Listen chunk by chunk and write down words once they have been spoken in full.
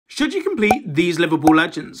Should you complete these Liverpool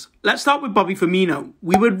legends? Let's start with Bobby Firmino.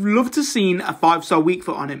 We would love to seen a 5-star weak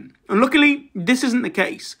foot on him. And luckily, this isn't the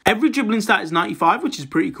case. Every dribbling stat is 95, which is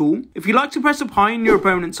pretty cool. If you like to press up high in your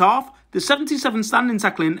opponent's half, the 77 standing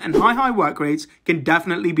tackling and high work rates can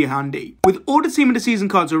definitely be handy. With all the team of the season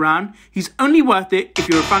cards around, he's only worth it if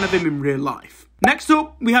you're a fan of him in real life. Next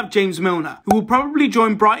up, we have James Milner, who will probably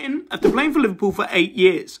join Brighton after playing for Liverpool for 8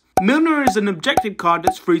 years. Milner is an objective card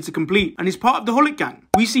that's free to complete and is part of the Gullit gang.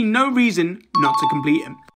 We see no reason not to complete him.